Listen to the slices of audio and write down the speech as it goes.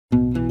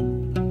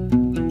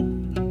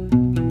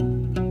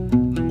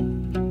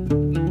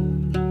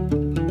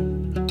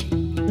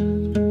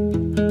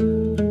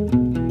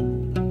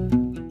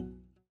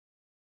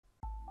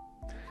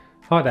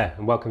Hi there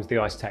and welcome to the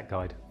ICE Tech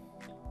Guide.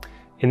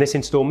 In this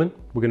instalment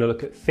we're going to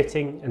look at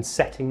fitting and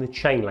setting the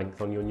chain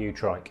length on your new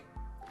trike.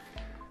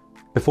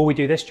 Before we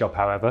do this job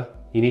however,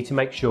 you need to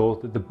make sure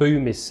that the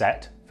boom is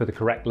set for the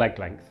correct leg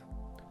length.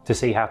 To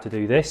see how to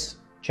do this,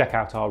 check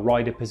out our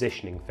rider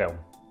positioning film.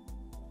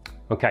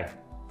 Okay,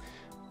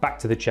 back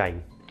to the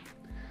chain.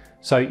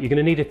 So you're going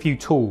to need a few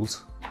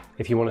tools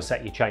if you want to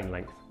set your chain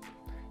length.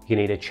 You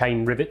need a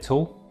chain rivet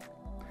tool,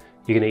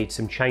 you're going to need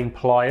some chain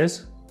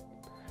pliers,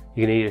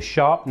 you're going to need a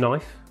sharp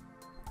knife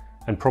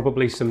and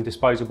probably some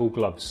disposable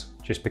gloves,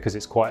 just because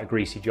it's quite a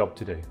greasy job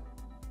to do.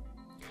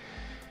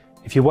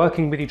 If you're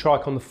working with your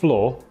trike on the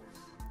floor,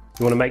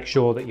 you want to make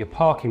sure that your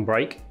parking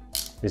brake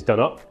is done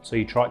up so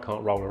your trike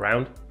can't roll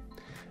around.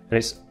 And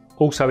it's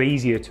also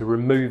easier to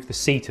remove the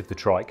seat of the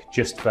trike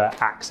just for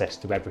access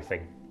to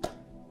everything.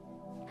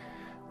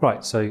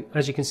 Right, so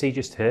as you can see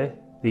just here,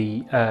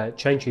 the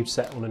chain tube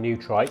set on a new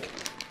trike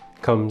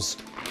comes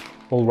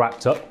all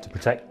wrapped up to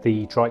protect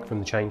the trike from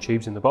the chain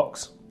tubes in the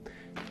box.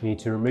 You need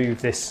to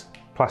remove this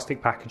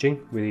plastic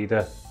packaging with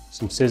either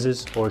some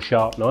scissors or a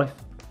sharp knife.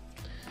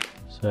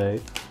 So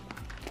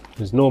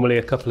there's normally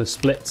a couple of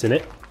splits in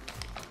it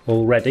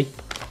already.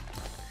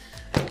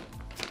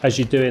 As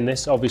you're doing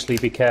this, obviously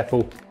be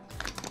careful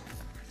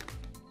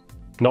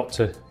not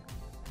to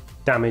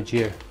damage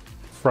your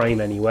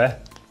frame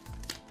anywhere.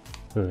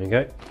 There we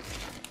go.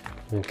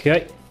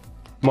 Okay.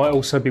 Might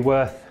also be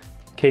worth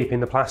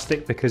keeping the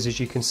plastic because as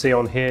you can see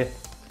on here,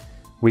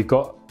 we've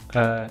got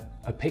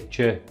a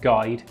picture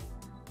guide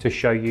to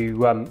show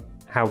you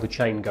how the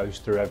chain goes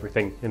through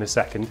everything in a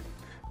second.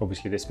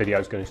 Obviously this video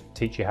is going to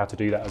teach you how to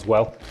do that as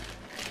well.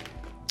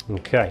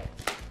 Okay,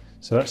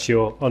 so that's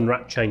your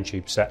unwrapped chain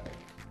tube set.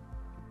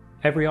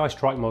 Every ICE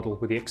Trike model,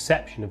 with the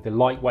exception of the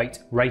lightweight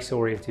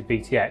race-oriented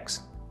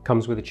BTX,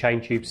 comes with a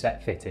chain tube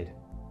set fitted.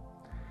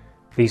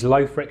 These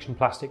low friction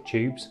plastic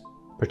tubes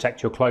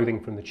protect your clothing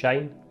from the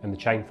chain and the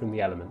chain from the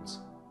elements.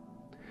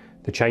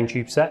 The chain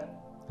tube set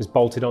is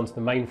bolted onto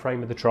the main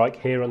frame of the trike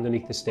here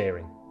underneath the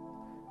steering.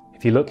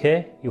 If you look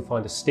here, you'll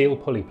find a steel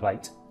pulley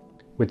plate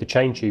with the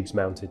chain tubes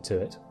mounted to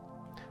it,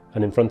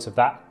 and in front of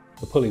that,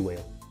 the pulley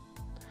wheel.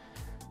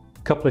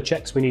 A couple of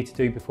checks we need to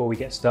do before we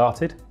get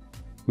started.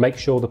 Make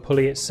sure the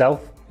pulley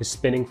itself is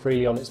spinning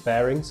freely on its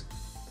bearings,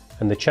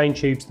 and the chain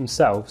tubes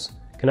themselves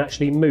can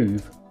actually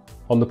move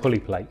on the pulley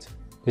plate.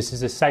 This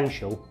is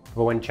essential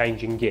for when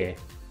changing gear.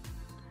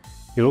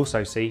 You'll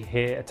also see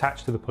here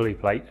attached to the pulley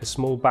plate a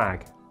small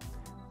bag.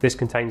 This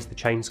contains the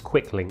chain's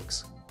quick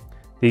links.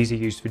 These are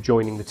used for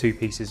joining the two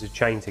pieces of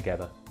chain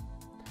together.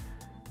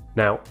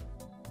 Now,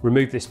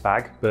 remove this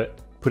bag,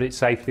 but put it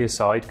safely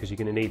aside because you're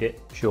going to need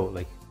it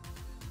shortly.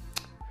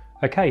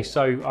 Okay,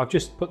 so I've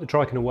just put the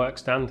trike in a work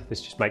stand.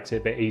 This just makes it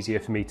a bit easier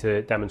for me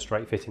to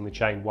demonstrate fitting the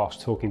chain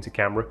whilst talking to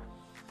camera.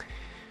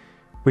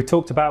 We've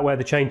talked about where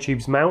the chain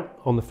tubes mount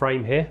on the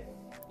frame here.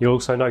 You'll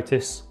also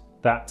notice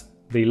that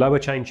the lower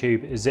chain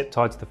tube is zip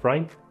tied to the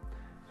frame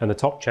and the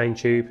top chain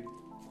tube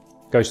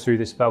goes through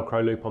this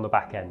Velcro loop on the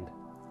back end.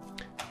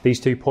 These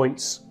 2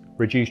 points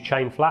reduce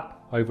chain flap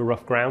over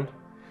rough ground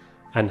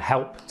and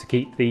help to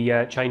keep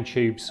the chain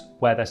tubes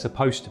where they're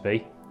supposed to be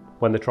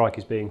when the trike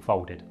is being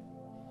folded.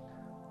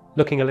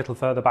 Looking a little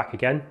further back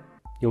again,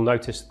 you'll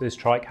notice that this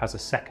trike has a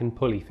second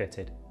pulley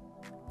fitted.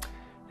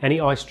 Any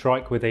ICE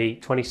trike with a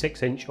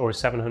 26-inch or a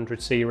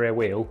 700C rear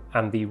wheel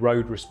and the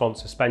road response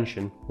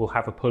suspension will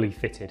have a pulley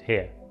fitted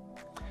here.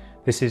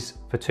 This is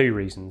for two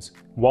reasons.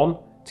 One,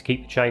 to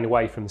keep the chain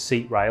away from the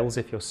seat rails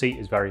if your seat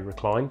is very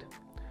reclined,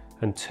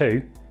 and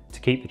two, to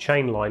keep the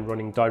chain line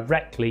running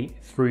directly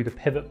through the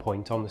pivot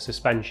point on the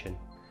suspension.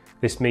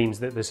 This means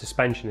that the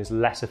suspension is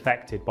less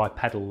affected by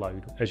pedal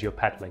load as you're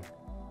pedaling.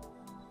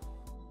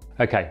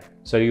 Okay,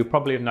 so you'll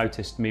probably have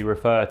noticed me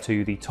refer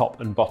to the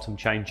top and bottom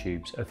chain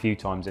tubes a few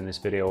times in this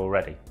video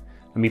already.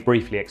 Let me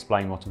briefly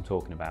explain what I'm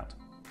talking about.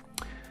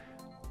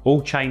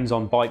 All chains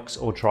on bikes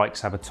or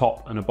trikes have a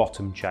top and a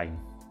bottom chain.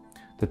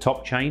 The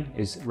top chain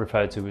is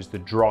referred to as the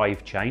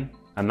drive chain,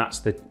 and that's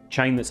the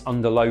chain that's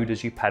under load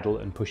as you pedal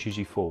and pushes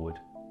you forward.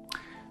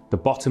 The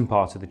bottom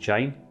part of the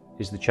chain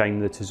is the chain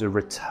that is a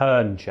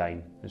return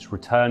chain. It's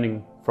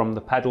returning from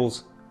the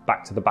pedals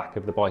back to the back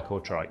of the bike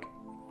or trike.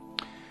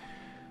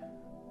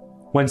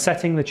 When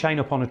setting the chain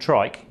up on a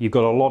trike, you've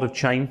got a lot of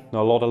chain, a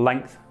lot of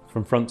length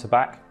from front to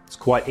back. It's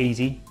quite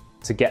easy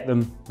to get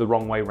them the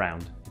wrong way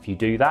round. If you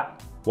do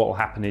that, what will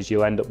happen is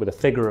you'll end up with a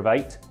figure of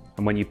 8,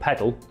 and when you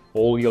pedal,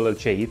 all you'll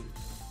achieve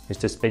is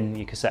to spin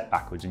your cassette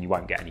backwards and you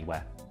won't get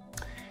anywhere.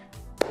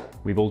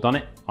 We've all done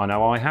it, I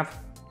know I have.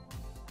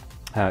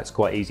 It's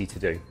quite easy to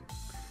do.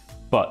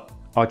 But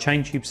our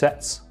chain tube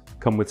sets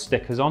come with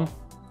stickers on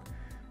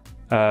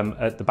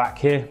at the back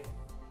here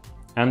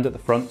and at the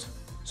front,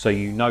 so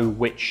you know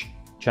which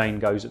chain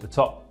goes at the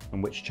top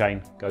and which chain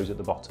goes at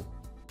the bottom.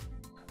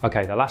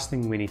 Okay, the last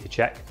thing we need to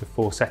check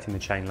before setting the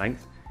chain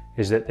length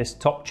is that this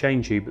top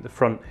chain tube at the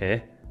front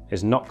here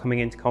is not coming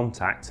into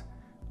contact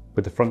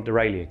with the front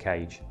derailleur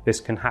cage. This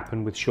can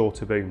happen with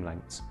shorter boom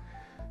lengths.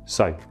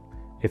 So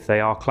if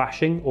they are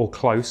clashing or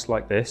close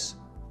like this,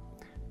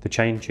 the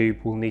chain tube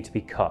will need to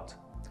be cut.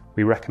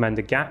 we recommend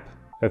a gap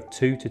of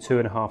 2 to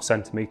 2.5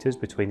 centimetres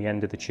between the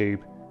end of the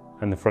tube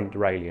and the front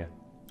derailleur.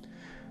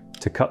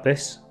 To cut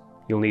this,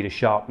 you'll need a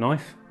sharp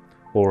knife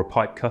or a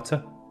pipe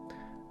cutter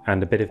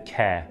and a bit of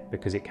care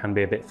because it can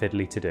be a bit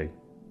fiddly to do.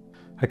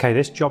 Okay,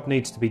 this job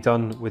needs to be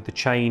done with the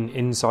chain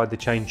inside the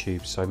chain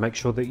tube, so make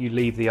sure that you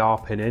leave the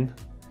R-pin in.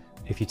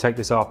 If you take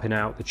this R-pin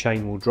out, the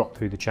chain will drop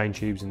through the chain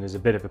tubes and there's a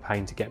bit of a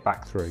pain to get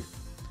back through.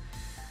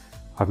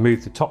 I've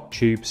moved the top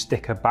tube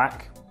sticker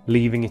back,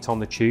 leaving it on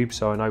the tube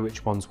so I know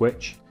which one's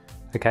which.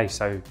 Okay,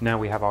 so now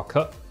we have our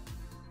cut.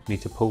 We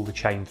need to pull the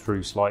chain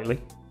through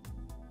slightly.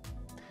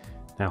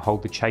 Now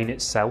hold the chain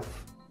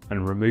itself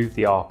and remove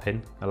the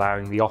R-pin,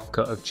 allowing the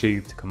offcut of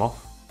tube to come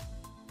off.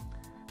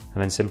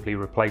 And then simply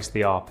replace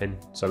the R-pin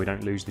so we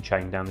don't lose the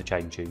chain down the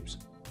chain tubes.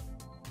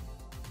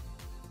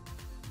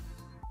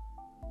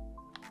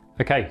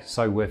 Okay,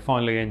 so we're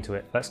finally into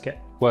it. Let's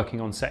get working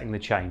on setting the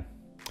chain.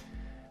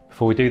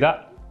 Before we do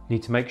that, we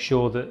need to make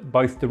sure that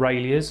both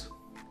derailleurs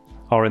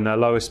are in their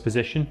lowest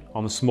position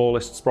on the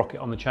smallest sprocket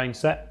on the chain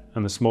set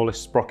and the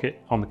smallest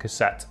sprocket on the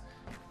cassette.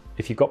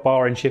 If you've got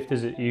bar end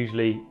shifters, it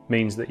usually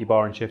means that your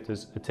bar end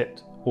shifters are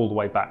tipped all the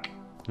way back.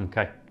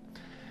 Okay.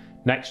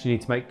 Next, you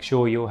need to make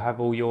sure you'll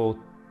have all your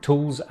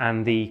tools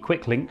and the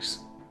quick links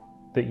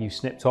that you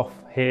snipped off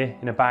here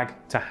in a bag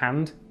to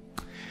hand.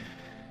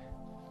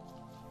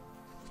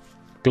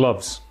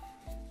 Gloves.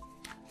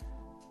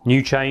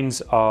 New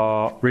chains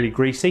are really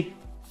greasy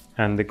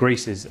and the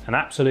grease is an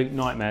absolute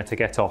nightmare to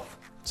get off.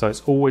 So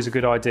it's always a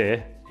good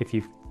idea, if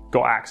you've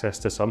got access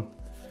to some,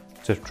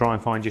 to try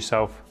and find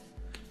yourself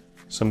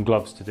some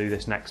gloves to do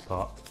this next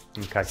part.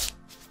 Okay,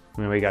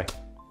 there we go.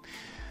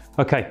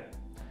 Okay,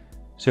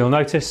 so you'll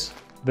notice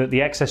that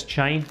the excess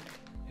chain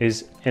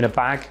is in a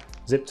bag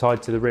zip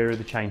tied to the rear of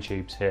the chain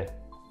tubes here.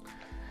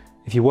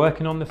 If you're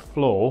working on the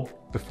floor,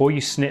 before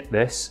you snip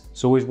this,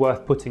 it's always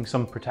worth putting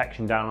some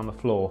protection down on the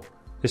floor.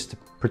 This to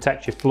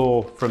protect your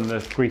floor from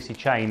the greasy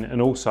chain,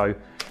 and also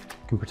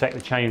can protect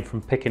the chain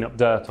from picking up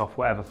dirt off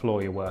whatever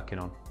floor you're working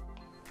on.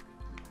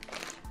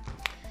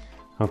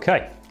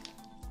 Okay.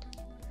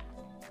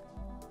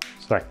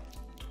 So,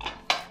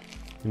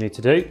 you need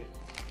to do,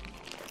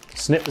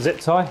 snip the zip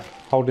tie,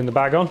 holding the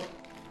bag on,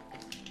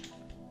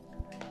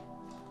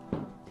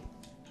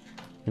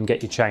 and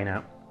get your chain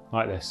out,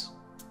 like this.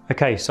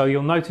 Okay, so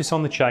you'll notice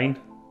on the chain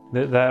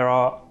that there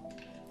are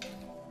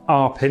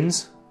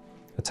R-pins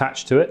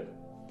attached to it.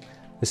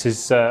 This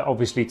is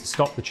obviously to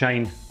stop the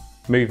chain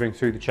moving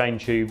through the chain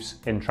tubes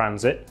in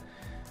transit.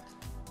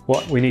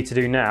 What we need to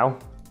do now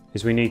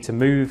is we need to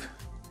move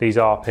these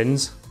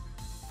R-pins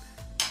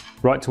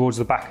right towards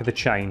the back of the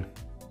chain,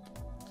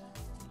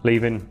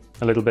 leaving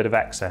a little bit of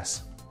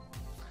excess.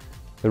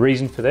 The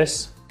reason for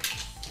this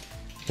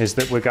is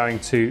that we're going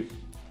to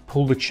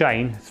pull the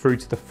chain through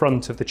to the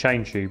front of the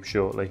chain tube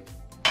shortly.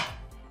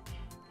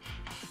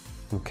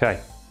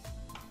 Okay.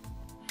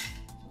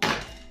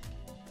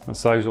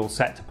 That's those all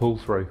set to pull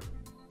through.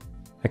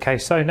 Okay,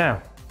 so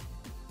now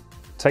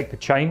take the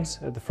chains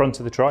at the front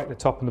of the trike, the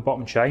top and the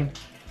bottom chain,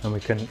 and we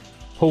can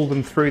pull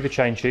them through the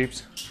chain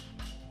tubes.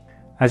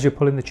 As you're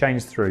pulling the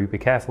chains through, be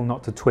careful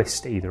not to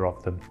twist either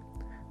of them.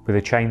 With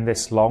a chain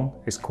this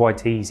long, it's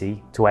quite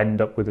easy to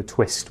end up with a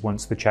twist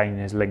once the chain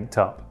is linked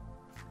up.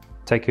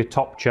 Take your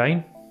top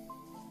chain,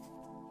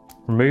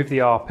 remove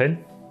the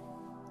R-pin,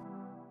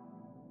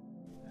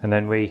 and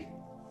then we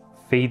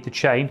feed the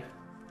chain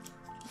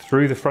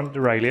through the front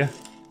derailleur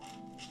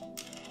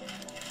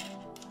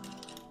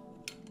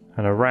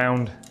and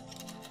around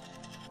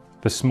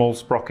the small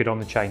sprocket on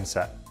the chain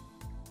set.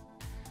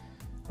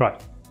 Right,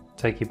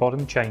 take your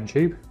bottom chain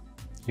tube,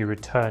 your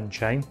return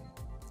chain,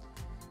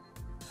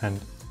 and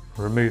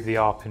remove the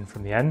R-pin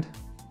from the end.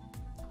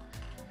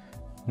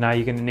 Now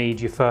you're going to need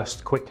your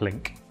first quick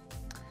link.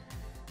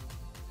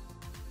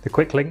 The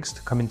quick links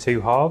come in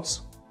two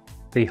halves.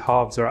 The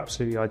halves are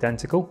absolutely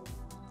identical,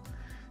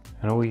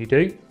 and all you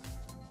do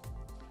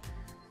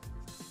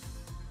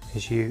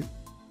is you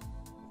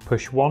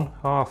push one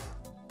half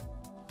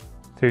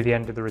through the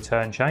end of the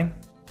return chain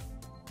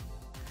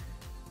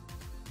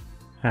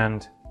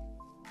and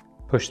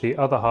push the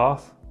other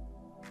half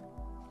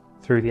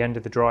through the end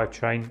of the drive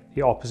chain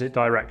the opposite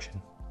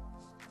direction.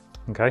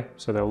 Okay,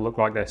 so they'll look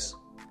like this.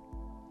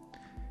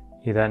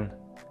 You then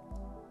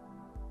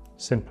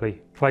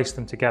simply place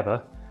them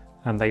together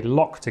and they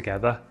lock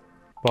together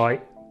by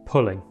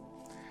pulling.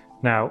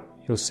 Now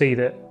you'll see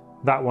that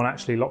that one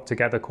actually locked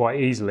together quite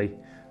easily.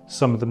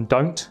 Some of them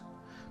don't,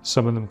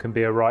 some of them can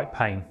be a right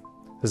pain.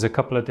 There's a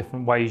couple of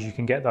different ways you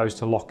can get those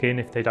to lock in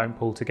if they don't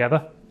pull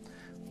together.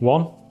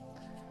 One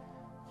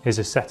is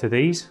a set of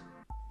these.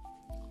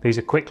 These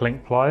are quick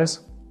link pliers.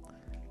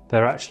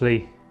 They're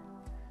actually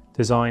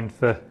designed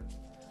for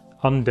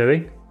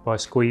undoing by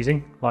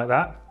squeezing like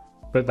that,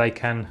 but they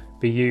can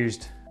be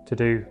used to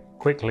do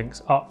quick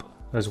links up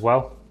as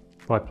well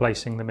by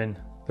placing them in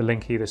the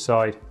link either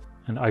side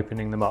and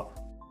opening them up.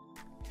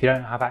 If you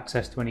don't have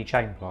access to any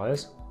chain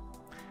pliers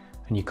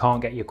and you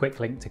can't get your quick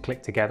link to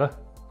click together,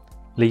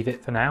 leave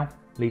it for now,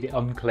 leave it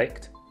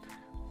unclicked.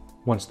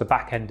 Once the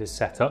back end is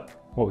set up,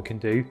 what we can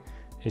do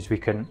is we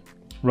can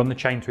run the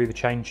chain through the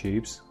chain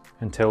tubes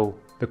until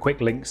the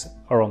quick links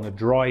are on the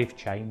drive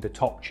chain, the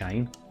top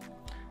chain.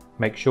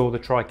 Make sure the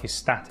trike is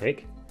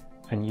static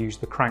and use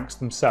the cranks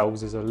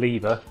themselves as a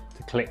lever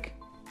to click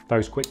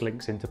those quick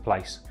links into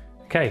place.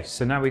 Okay,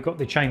 so now we've got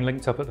the chain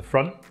linked up at the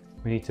front,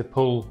 we need to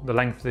pull the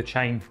length of the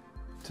chain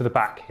to the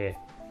back here.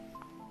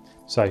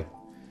 So you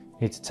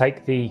need to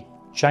take the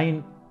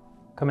chain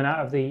coming out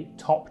of the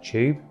top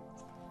tube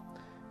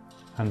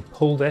and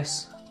pull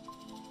this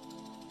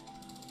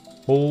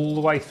all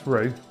the way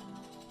through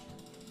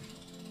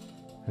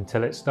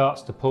until it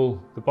starts to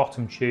pull the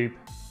bottom tube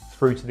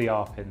through to the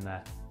R-pin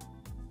there.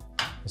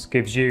 This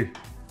gives you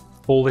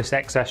all this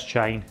excess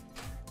chain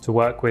to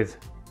work with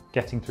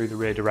getting through the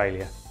rear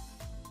derailleur.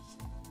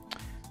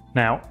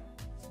 Now,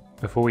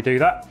 before we do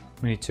that,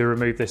 we need to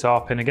remove this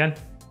R-pin again.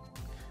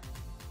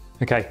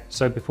 Okay,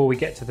 so before we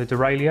get to the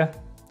derailleur,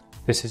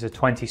 this is a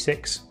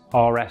 26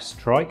 RS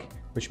trike,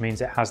 which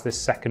means it has this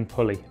second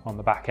pulley on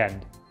the back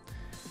end.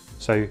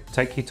 So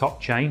take your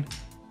top chain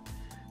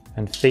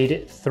and feed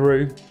it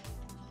through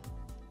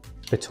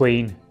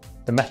between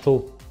the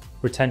metal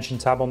retention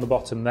tab on the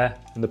bottom there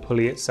and the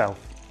pulley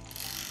itself.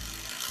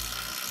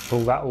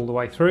 Pull that all the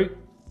way through,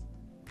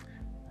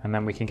 and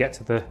then we can get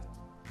to the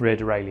rear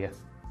derailleur.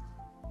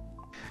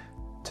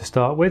 To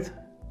start with,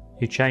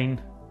 your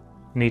chain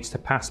needs to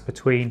pass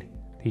between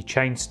the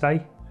chain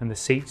stay and the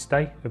seat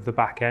stay of the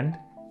back end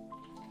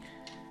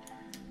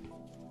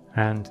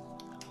and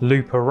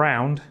loop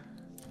around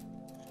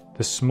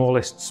the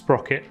smallest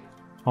sprocket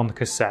on the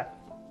cassette.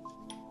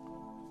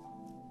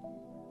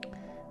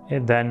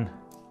 It then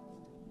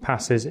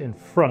passes in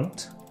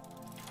front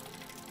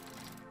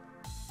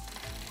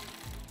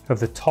of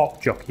the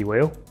top jockey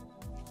wheel.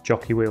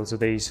 Jockey wheels are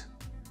these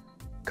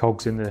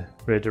cogs in the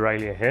rear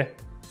derailleur here.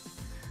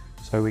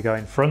 So we go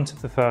in front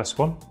of the first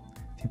one.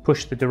 If you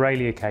push the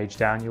derailleur cage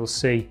down, you'll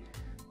see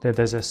that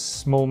there's a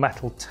small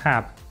metal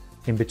tab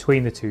in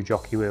between the two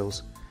jockey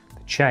wheels.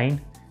 The chain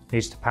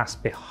needs to pass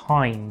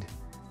behind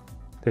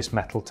this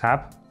metal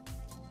tab,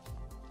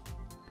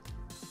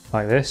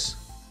 like this,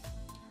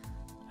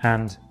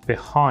 and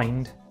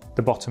behind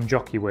the bottom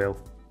jockey wheel,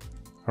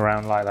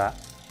 around like that.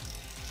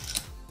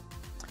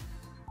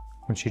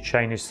 Once your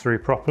chain is through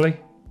properly,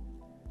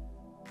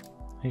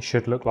 it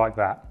should look like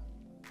that.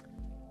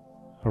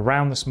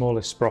 Around the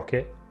smallest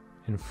sprocket,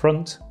 in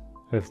front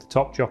of the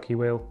top jockey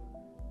wheel,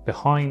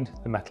 behind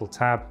the metal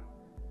tab,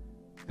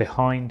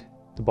 behind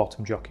the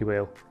bottom jockey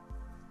wheel,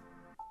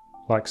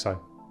 like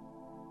so.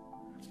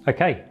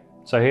 Okay,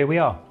 so here we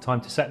are, time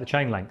to set the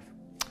chain length.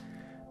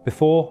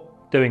 Before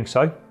doing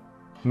so,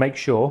 make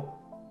sure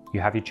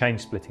you have your chain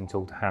splitting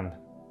tool to hand.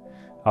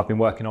 I've been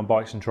working on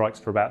bikes and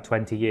trikes for about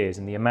 20 years,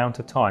 and the amount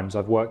of times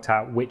I've worked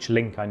out which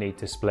link I need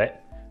to split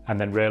and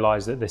then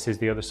realised that this is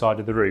the other side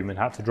of the room and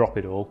had to drop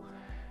it all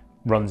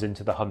runs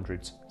into the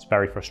hundreds. It's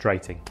very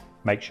frustrating.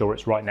 Make sure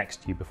it's right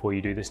next to you before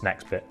you do this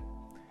next bit.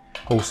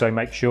 Also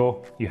make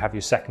sure you have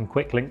your second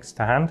quick links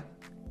to hand.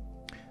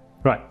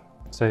 Right,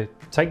 so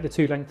take the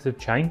two lengths of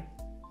chain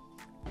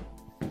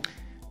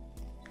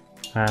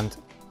and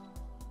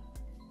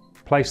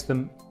place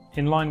them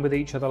in line with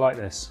each other like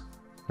this.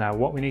 Now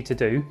what we need to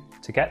do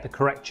to get the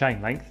correct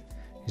chain length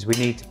is we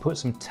need to put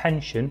some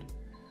tension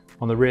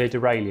on the rear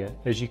derailleur.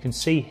 As you can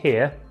see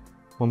here,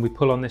 when we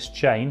pull on this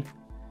chain,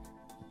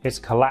 it's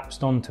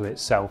collapsed onto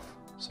itself.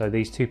 So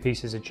these two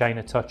pieces of chain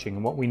are touching,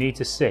 and what we need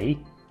to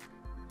see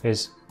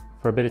is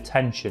for a bit of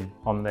tension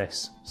on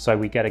this, so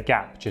we get a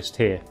gap just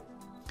here.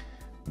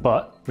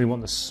 But we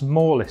want the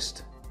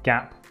smallest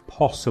gap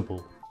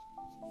possible.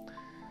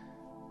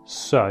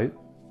 So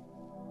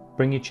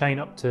bring your chain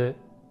up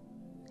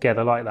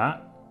together like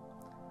that,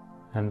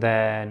 and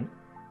then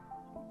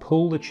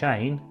pull the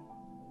chain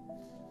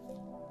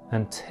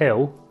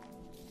until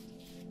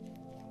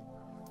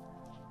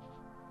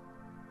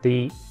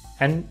the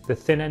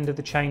thin end of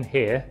the chain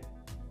here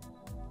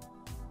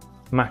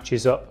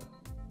matches up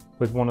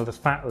with one of the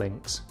fat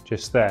links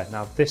just there.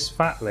 Now this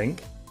fat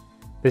link,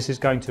 this is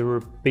going to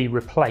be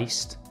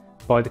replaced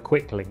by the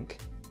quick link.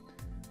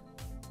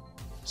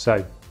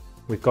 So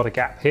we've got a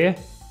gap here,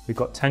 we've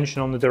got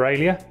tension on the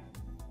derailleur,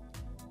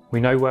 we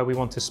know where we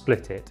want to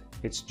split it.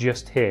 It's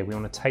just here. We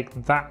want to take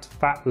that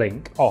fat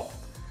link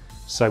off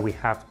so we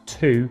have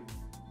two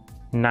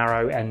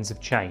narrow ends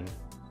of chain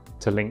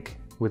to link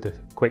with a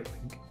quick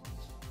link.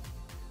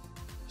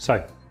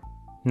 So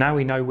now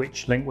we know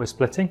which link we're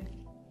splitting.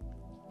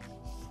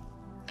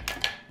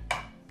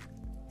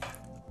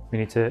 We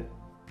need to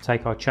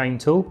take our chain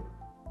tool.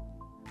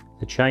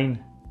 The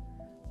chain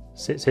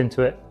sits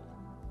into it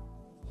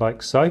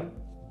like so,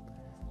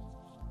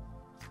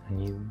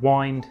 and you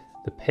wind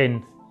the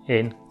pin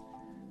in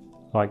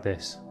like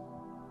this,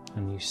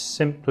 and you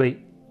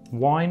simply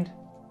wind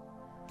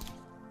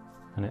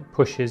and it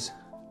pushes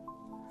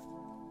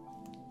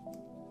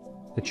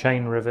the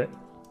chain rivet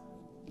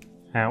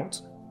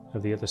out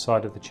of the other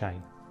side of the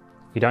chain.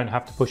 You don't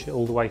have to push it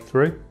all the way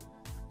through.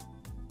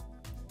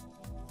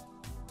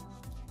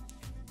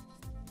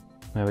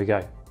 There we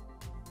go.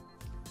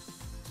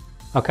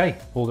 Okay,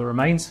 all that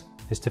remains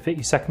is to fit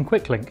your second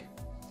quick link.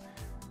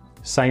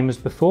 Same as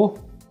before,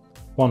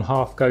 one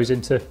half goes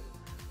into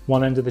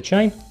one end of the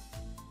chain,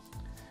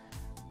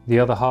 the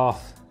other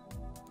half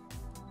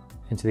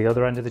into the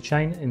other end of the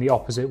chain in the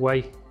opposite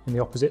way, in the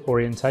opposite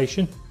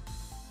orientation.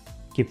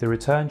 Give the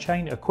return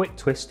chain a quick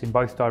twist in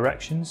both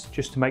directions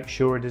just to make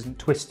sure it isn't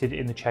twisted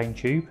in the chain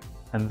tube,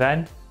 and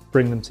then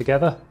bring them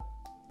together.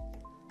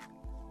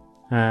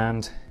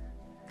 And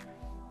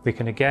we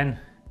can again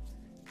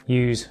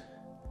use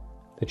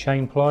the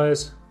chain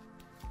pliers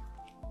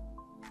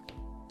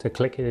to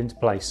click it into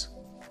place.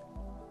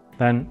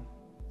 Then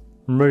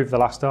remove the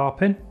last R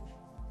pin,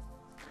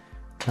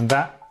 and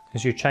that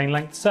is your chain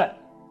length set.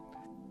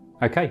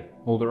 Okay,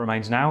 all that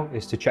remains now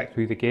is to check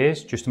through the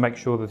gears just to make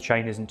sure the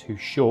chain isn't too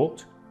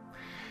short.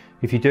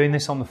 If you're doing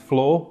this on the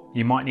floor,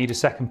 you might need a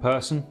second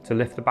person to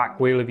lift the back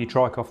wheel of your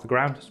trike off the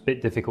ground. It's a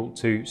bit difficult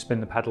to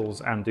spin the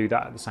pedals and do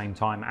that at the same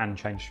time and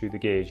change through the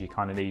gears. You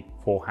kind of need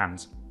 4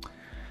 hands.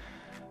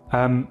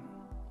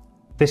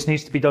 This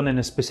needs to be done in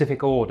a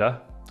specific order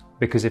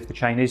because if the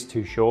chain is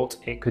too short,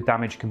 it could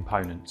damage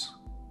components.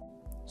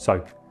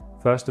 So,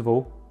 first of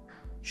all,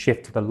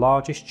 shift to the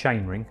largest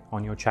chain ring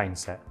on your chain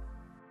set.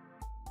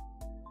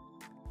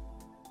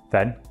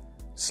 Then,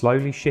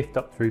 slowly shift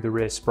up through the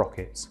rear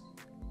sprockets.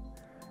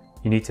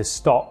 You need to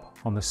stop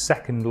on the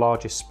second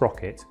largest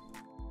sprocket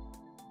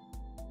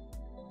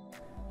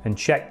and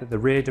check that the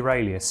rear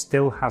derailleur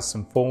still has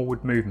some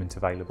forward movement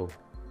available.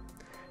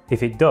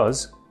 If it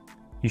does,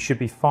 you should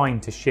be fine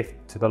to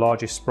shift to the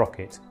largest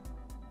sprocket.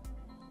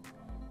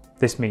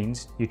 This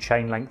means your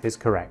chain length is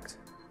correct.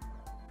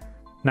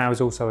 Now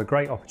is also a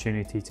great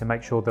opportunity to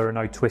make sure there are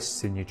no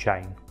twists in your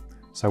chain.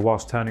 So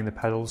whilst turning the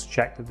pedals,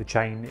 check that the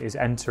chain is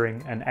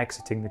entering and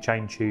exiting the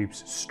chain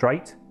tubes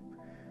straight.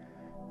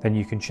 Then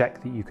you can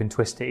check that you can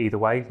twist it either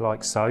way,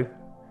 like so,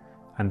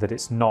 and that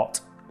it's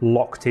not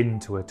locked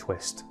into a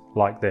twist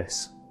like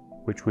this,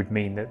 which would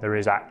mean that there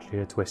is actually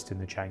a twist in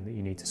the chain that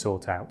you need to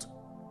sort out.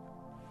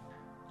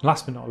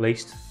 Last but not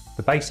least,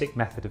 the basic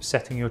method of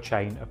setting your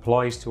chain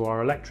applies to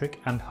our electric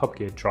and hub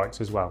geared trikes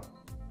as well.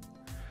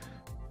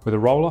 With a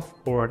roll-off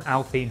or an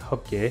Alpine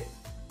hub gear,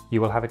 you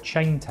will have a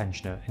chain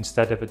tensioner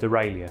instead of a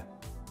derailleur.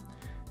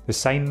 The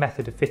same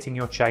method of fitting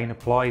your chain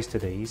applies to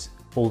these,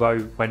 although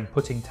when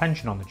putting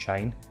tension on the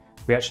chain,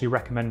 we actually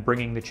recommend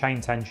bringing the chain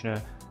tensioner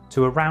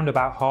to around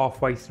about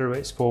halfway through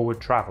its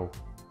forward travel.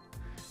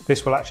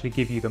 This will actually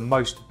give you the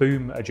most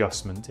boom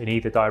adjustment in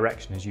either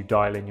direction as you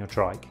dial in your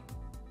trike.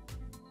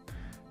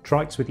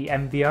 Trikes with the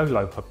MVO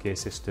low hub gear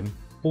system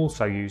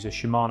also use a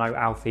Shimano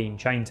Alpine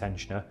chain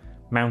tensioner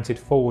mounted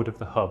forward of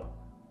the hub.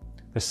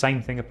 The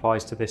same thing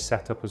applies to this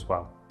setup as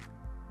well.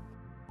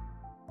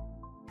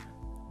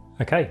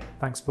 Okay,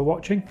 thanks for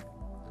watching.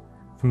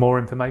 For more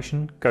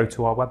information, go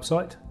to our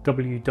website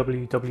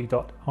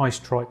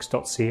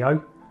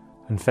www.icetrikes.co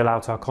and fill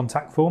out our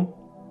contact form,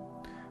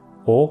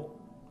 or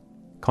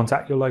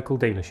contact your local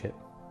dealership.